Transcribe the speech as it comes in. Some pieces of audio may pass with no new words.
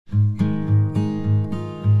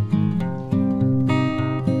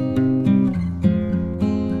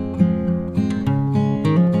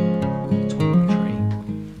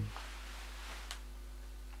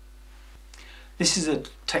This is a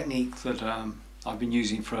technique that I've been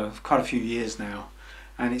using for quite a few years now,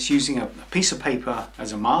 and it's using a piece of paper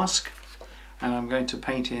as a mask, and I'm going to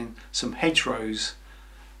paint in some hedgerows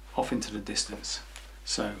off into the distance.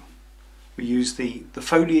 So we use the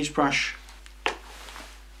foliage brush,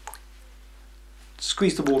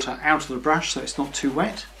 squeeze the water out of the brush so it's not too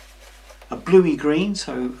wet, a bluey green,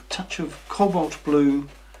 so a touch of cobalt blue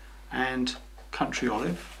and country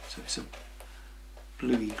olive, so it's a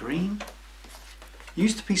bluey green.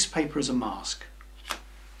 Use the piece of paper as a mask.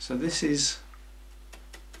 So this is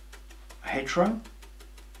a hedgerow,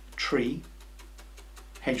 tree,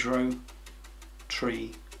 hedgerow,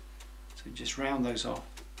 tree. So just round those off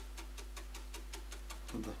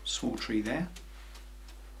with the small tree there.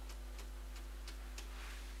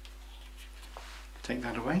 Take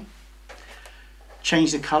that away.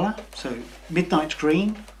 Change the colour, so midnight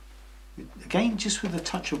green, again just with a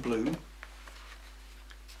touch of blue.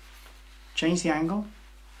 Change the angle.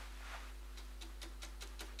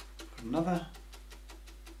 Put another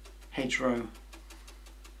hedgerow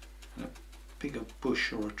and a bigger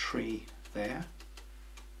bush or a tree there.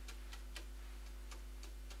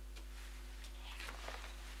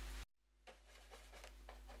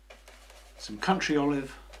 Some country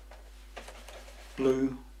olive,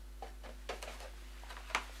 blue,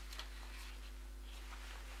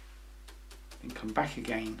 and come back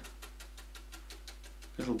again,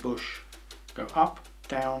 little bush, go up,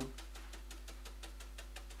 down,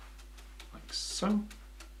 like so.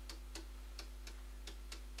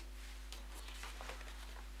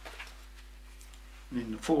 And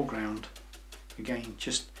in the foreground, again,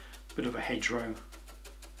 just a bit of a hedgerow.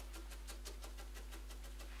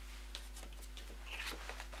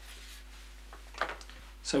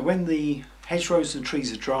 So when the hedgerows and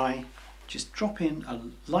trees are dry, just drop in a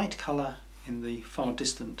light colour in the far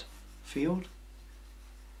distant field.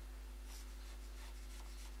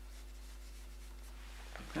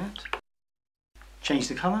 Like that. Change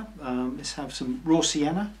the colour. Let's have some raw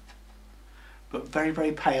sienna, but very,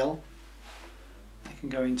 very pale. I can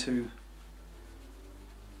go into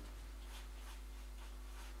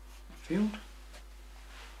the field.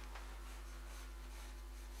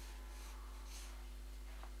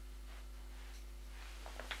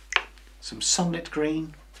 Some sunlit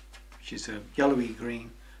green, which is a yellowy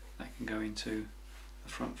green, that can go into the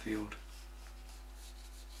front field.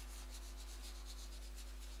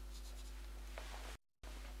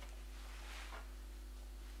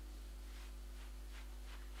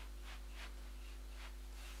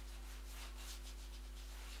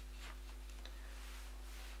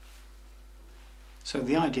 So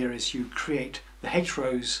the idea is you create the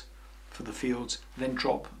hedgerows for the fields, then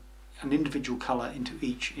drop an individual colour into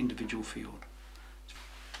each individual field.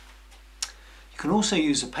 You can also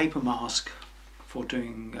use a paper mask for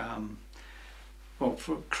doing, well,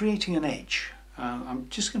 for creating an edge. I'm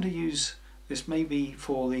just going to use this maybe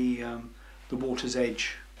for the water's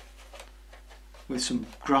edge with some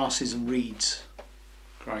grasses and reeds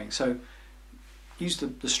growing. So use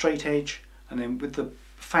the straight edge, and then with the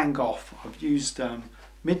fang off I've used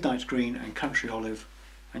midnight green and country olive,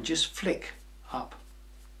 and just flick up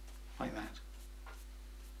like that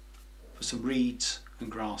for some reeds and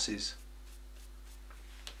grasses.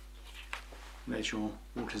 There's your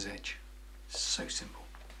water's edge. So simple.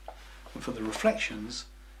 And for the reflections,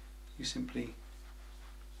 you simply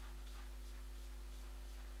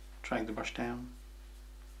drag the brush down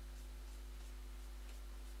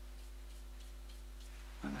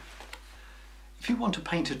like that. If you want to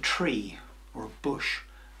paint a tree or a bush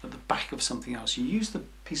at the back of something else, you use the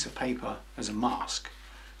piece of paper as a mask.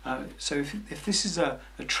 So if this is a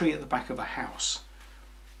tree at the back of a house,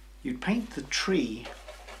 you'd paint the tree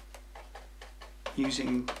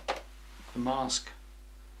using the mask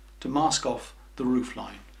to mask off the roof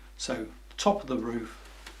line. So the top of the roof,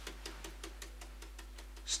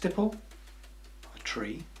 stipple a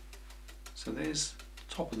tree, so there's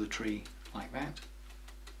the top of the tree like that.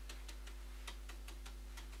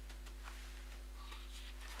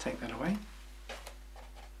 Take that away.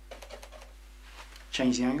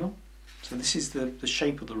 Change the angle. So this is the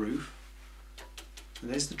shape of the roof. So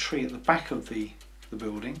there's the tree at the back of the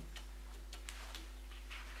building.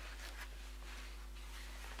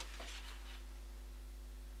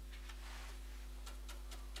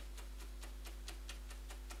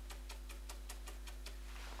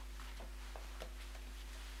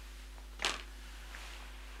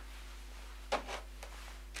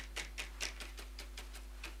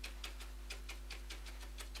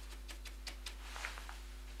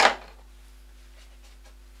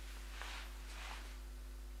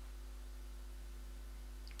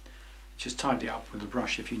 Just tidy up with a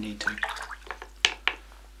brush if you need to.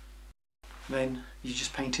 then you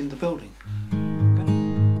just paint in the building.